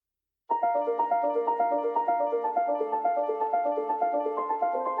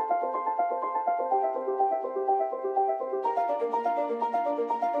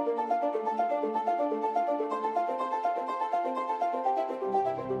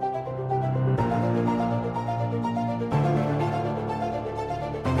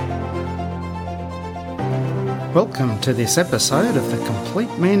Welcome to this episode of the Complete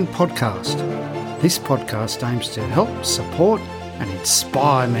Men Podcast. This podcast aims to help, support and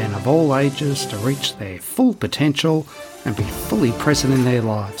inspire men of all ages to reach their full potential and be fully present in their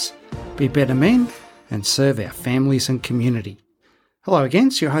lives, be better men and serve our families and community. Hello again,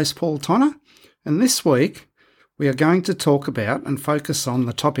 it's your host Paul Tonner, and this week we are going to talk about and focus on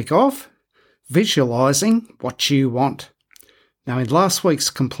the topic of visualising what you want. Now, in last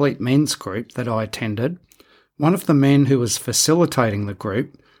week's Complete Men's group that I attended, one of the men who was facilitating the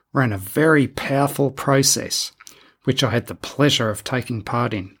group ran a very powerful process, which I had the pleasure of taking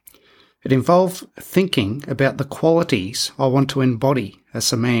part in. It involved thinking about the qualities I want to embody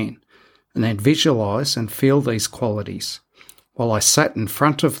as a man, and then visualise and feel these qualities, while I sat in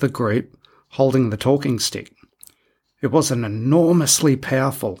front of the group holding the talking stick. It was an enormously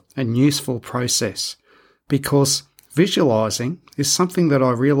powerful and useful process, because visualising is something that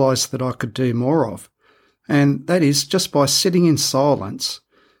I realised that I could do more of. And that is just by sitting in silence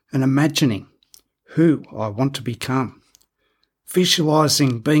and imagining who I want to become.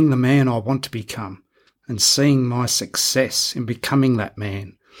 Visualising being the man I want to become and seeing my success in becoming that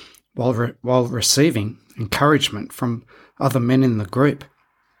man while receiving encouragement from other men in the group.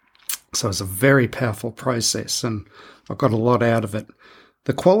 So it's a very powerful process and I got a lot out of it.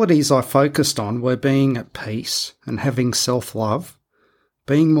 The qualities I focused on were being at peace and having self-love,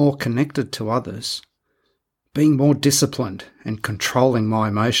 being more connected to others, being more disciplined and controlling my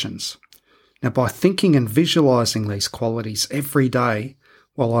emotions. Now, by thinking and visualising these qualities every day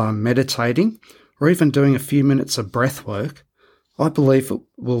while I'm meditating or even doing a few minutes of breath work, I believe it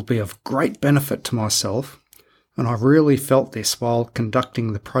will be of great benefit to myself, and I really felt this while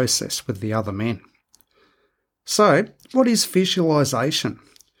conducting the process with the other men. So, what is visualisation?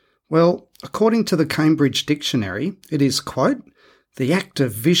 Well, according to the Cambridge Dictionary, it is, quote, the act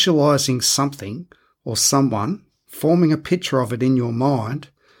of visualising something or someone, forming a picture of it in your mind,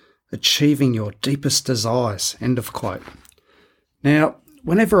 achieving your deepest desires, end of quote. Now,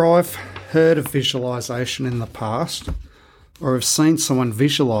 whenever I've heard of visualisation in the past, or have seen someone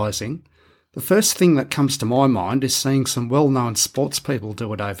visualising, the first thing that comes to my mind is seeing some well-known sports people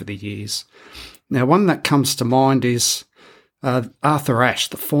do it over the years. Now, one that comes to mind is Arthur Ashe,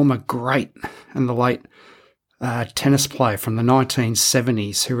 the former great and the late tennis player from the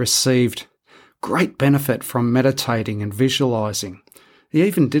 1970s who received great benefit from meditating and visualising. He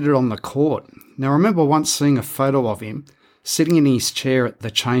even did it on the court. Now, I remember once seeing a photo of him sitting in his chair at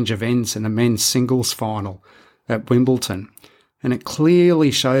the change of ends in a men's singles final at Wimbledon, and it clearly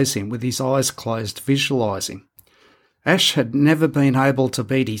shows him with his eyes closed visualising. Ashe had never been able to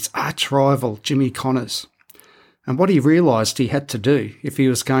beat his arch-rival Jimmy Connors, and what he realised he had to do if he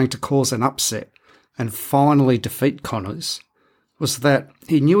was going to cause an upset and finally defeat Connors was that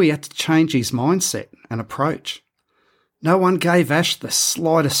he knew he had to change his mindset and approach. No one gave Ashe the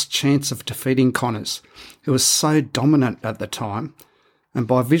slightest chance of defeating Connors, who was so dominant at the time, and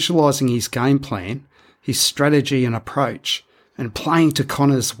by visualising his game plan, his strategy and approach, and playing to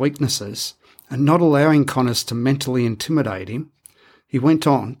Connors' weaknesses, and not allowing Connors to mentally intimidate him, he went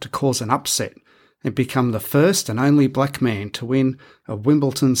on to cause an upset and become the first and only black man to win a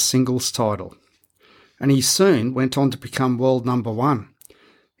Wimbledon singles title. And he soon went on to become world number one.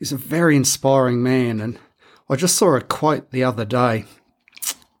 He's a very inspiring man, and I just saw a quote the other day,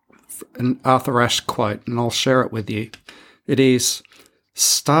 an Arthur Ashe quote, and I'll share it with you. It is,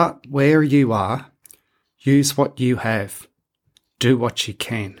 start where you are, use what you have, do what you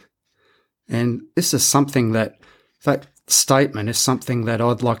can. And this is something that statement is something that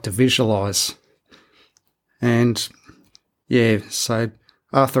I'd like to visualise. And yeah, so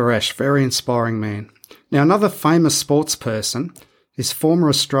Arthur Ashe, very inspiring man. Now, another famous sports person is former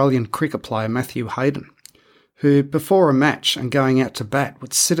Australian cricket player Matthew Hayden, who before a match and going out to bat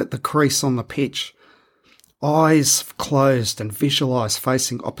would sit at the crease on the pitch, eyes closed and visualise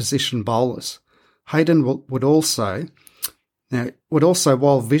facing opposition bowlers. Hayden would also,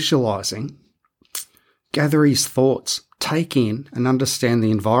 while visualising, gather his thoughts, take in and understand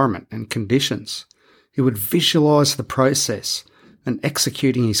the environment and conditions. He would visualise the process and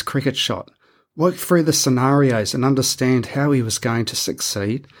executing his cricket shot, work through the scenarios and understand how he was going to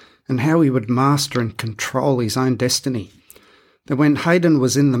succeed and how he would master and control his own destiny. Then when Hayden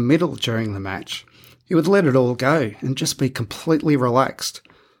was in the middle during the match, he would let it all go and just be completely relaxed,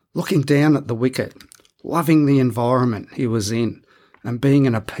 looking down at the wicket, loving the environment he was in, and being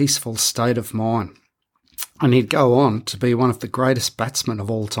in a peaceful state of mind. And he'd go on to be one of the greatest batsmen of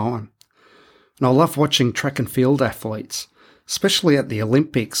all time. And I love watching track and field athletes, especially at the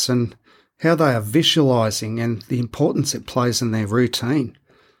Olympics, and how they are visualising and the importance it plays in their routine,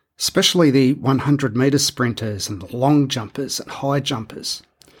 especially the 100-metre sprinters and the long jumpers and high jumpers.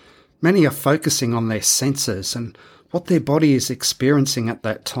 Many are focusing on their senses and what their body is experiencing at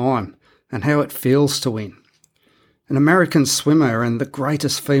that time and how it feels to win. An American swimmer and the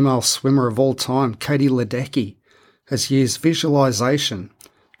greatest female swimmer of all time, Katie Ledecky, has used visualisation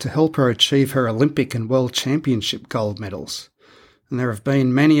to help her achieve her Olympic and World Championship gold medals. And there have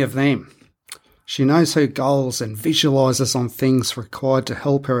been many of them. She knows her goals and visualises on things required to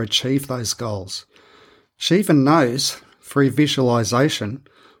help her achieve those goals. She even knows, through visualisation,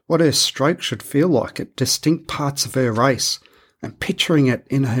 what her stroke should feel like at distinct parts of her race and picturing it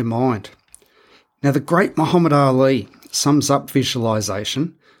in her mind. Now, the great Muhammad Ali sums up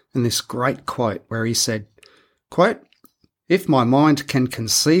visualisation in this great quote where he said, quote, "If my mind can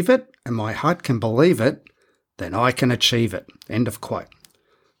conceive it and my heart can believe it, then I can achieve it." End of quote.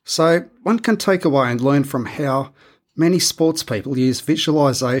 So one can take away and learn from how many sports people use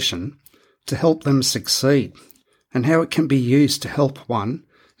visualisation to help them succeed and how it can be used to help one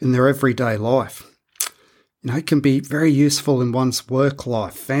in their everyday life. It can be very useful in one's work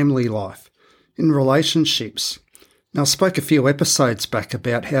life, family life, in relationships. Now, I spoke a few episodes back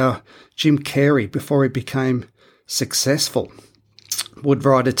about how Jim Carrey, before he became successful, would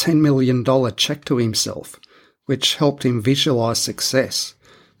write a $10 million cheque to himself, which helped him visualise success.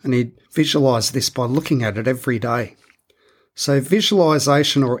 And he'd visualise this by looking at it every day. So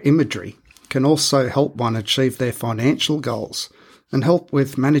visualisation or imagery can also help one achieve their financial goals and help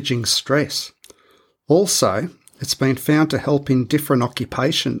with managing stress. Also, it's been found to help in different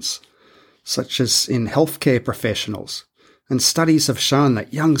occupations, such as in healthcare professionals, and studies have shown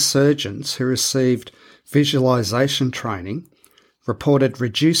that young surgeons who received visualisation training reported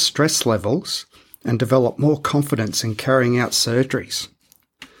reduced stress levels and developed more confidence in carrying out surgeries.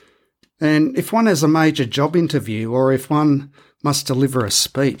 And if one has a major job interview, or if one must deliver a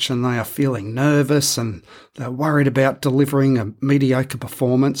speech and they are feeling nervous and they're worried about delivering a mediocre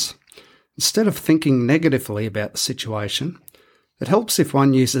performance, instead of thinking negatively about the situation, it helps if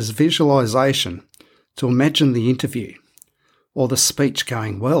one uses visualisation to imagine the interview or the speech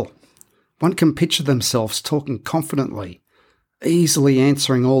going well. One can picture themselves talking confidently, easily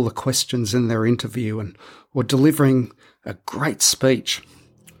answering all the questions in their interview or delivering a great speech.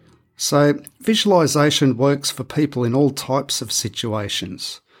 So visualisation works for people in all types of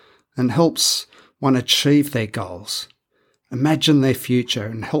situations and helps one achieve their goals, imagine their future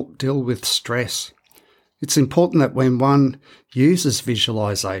and help deal with stress. It's important that when one uses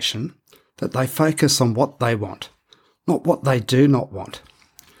visualisation, that they focus on what they want, not what they do not want.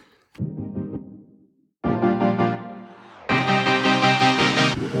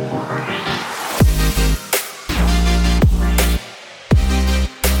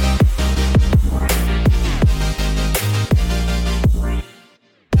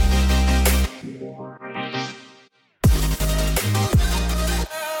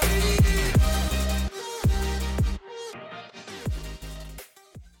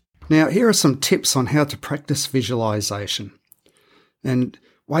 Now, here are some tips on how to practice visualisation and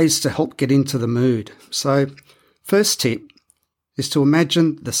ways to help get into the mood. So, first tip is to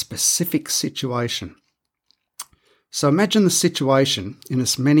imagine the specific situation. So imagine the situation in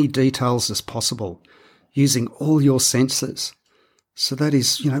as many details as possible, using all your senses. So that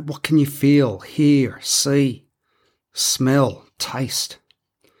is, what can you feel, hear, see, smell, taste?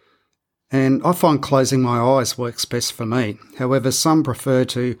 And I find closing my eyes works best for me. However, some prefer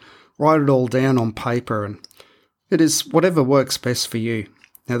to write it all down on paper, and it is whatever works best for you.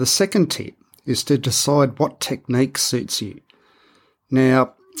 Now, the second tip is to decide what technique suits you.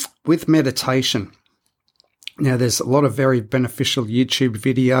 Now, with meditation, there's a lot of very beneficial YouTube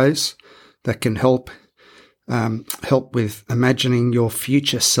videos that can help with imagining your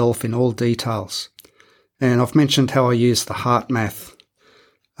future self in all details. And I've mentioned how I use the HeartMath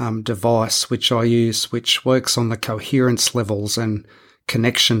device, which I use, which works on the coherence levels and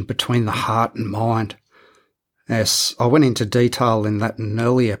connection between the heart and mind. As I went into detail in that in an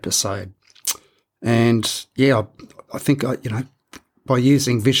early episode. And I think, by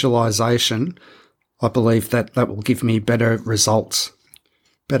using visualization, I believe that will give me better results,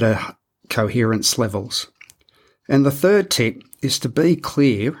 better coherence levels. And the third tip is to be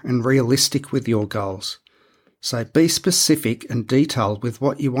clear and realistic with your goals. So be specific and detailed with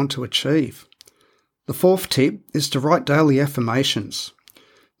what you want to achieve. The fourth tip is to write daily affirmations.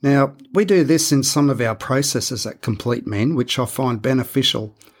 Now, we do this in some of our processes at Complete Men, which I find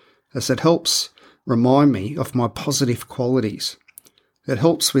beneficial as it helps remind me of my positive qualities. It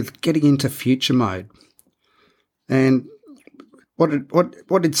helps with getting into future mode. And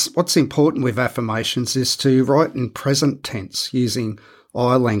what's important with affirmations is to write in present tense using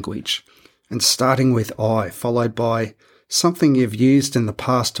I language and starting with I, followed by something you've used in the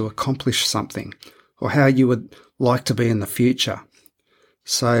past to accomplish something or how you would like to be in the future.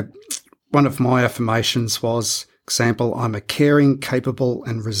 So one of my affirmations was, example, I'm a caring, capable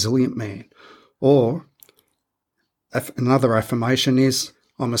and resilient man. Or another affirmation is,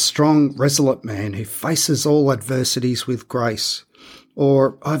 I'm a strong, resolute man who faces all adversities with grace.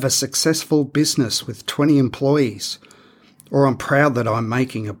 Or I have a successful business with 20 employees. Or I'm proud that I'm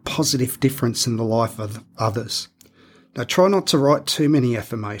making a positive difference in the life of others. Now try not to write too many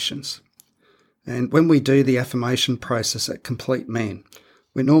affirmations. And when we do the affirmation process at Complete Men,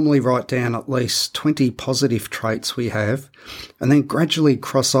 we normally write down at least 20 positive traits we have and then gradually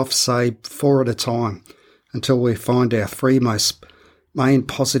cross off, say, 4 at a time until we find our 3 most main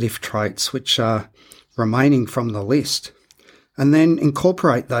positive traits which are remaining from the list, and then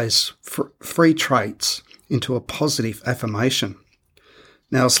incorporate those 3 traits into a positive affirmation.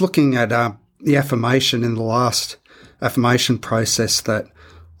 Now, I was looking at the affirmation in the last affirmation process that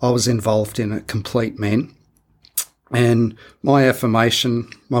I was involved in at Complete Men. And my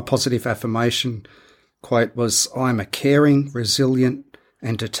positive affirmation quote was, I'm a caring, resilient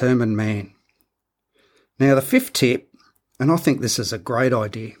and determined man. Now the 5th tip, and I think this is a great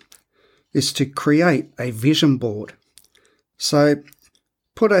idea, is to create a vision board. So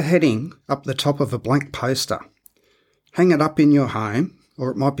put a heading up the top of a blank poster, hang it up in your home,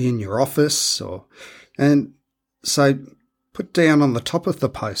 or it might be in your office, and so put down on the top of the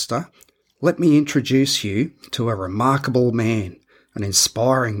poster, let me introduce you to a remarkable man, an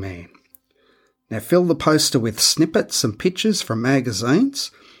inspiring man. Now fill the poster with snippets and pictures from magazines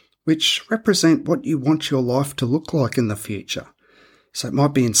which represent what you want your life to look like in the future. So it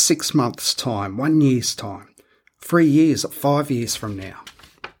might be in 6 months' time, 1 year's time, 3 years or 5 years from now.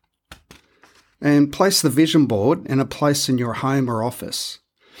 And place the vision board in a place in your home or office.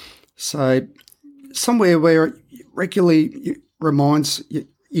 So somewhere where it regularly reminds you,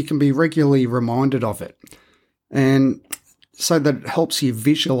 you can be regularly reminded of it, and so that it helps you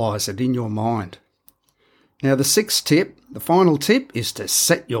visualize it in your mind. Now the 6th tip, the final tip, is to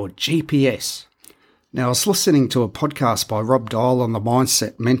set your GPS. Now I was listening to a podcast by Rob Dial on the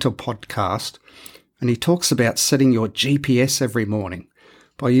Mindset Mentor podcast, and he talks about setting your GPS every morning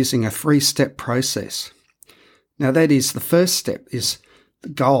by using a 3-step process. Now that is, the first step is the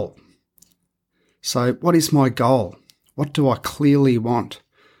goal. So what is my goal? What do I clearly want?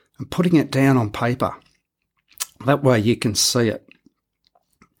 And putting it down on paper. That way you can see it.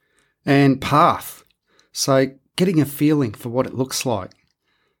 And path. So getting a feeling for what it looks like.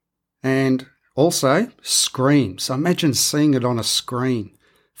 And also screen. So imagine seeing it on a screen,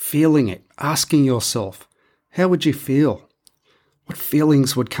 feeling it, asking yourself, how would you feel? What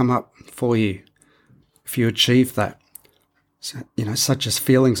feelings would come up for you if you achieved that? So, such as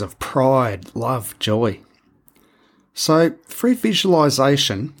feelings of pride, love, joy. So through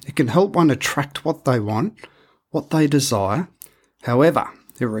visualization, it can help one attract what they want, what they desire. However,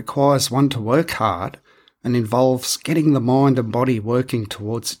 it requires one to work hard and involves getting the mind and body working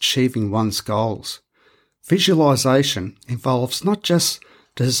towards achieving one's goals. Visualization involves not just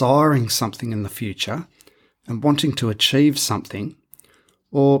desiring something in the future and wanting to achieve something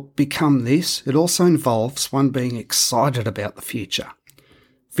or become this, it also involves one being excited about the future.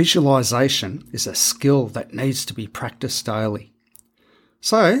 Visualization is a skill that needs to be practiced daily.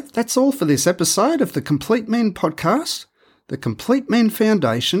 So that's all for this episode of the Complete Men podcast. The Complete Men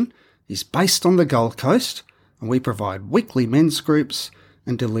Foundation is based on the Gold Coast, and we provide weekly men's groups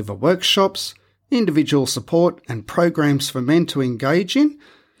and deliver workshops, individual support and programs for men to engage in,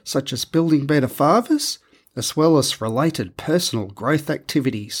 such as building better fathers, as well as related personal growth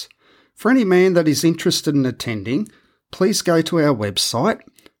activities. For any man that is interested in attending, please go to our website,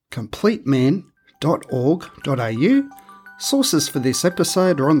 completemen.org.au. Sources for this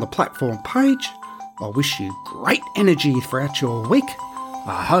episode are on the platform page. I wish you great energy throughout your week.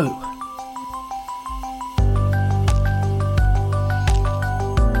 Aho!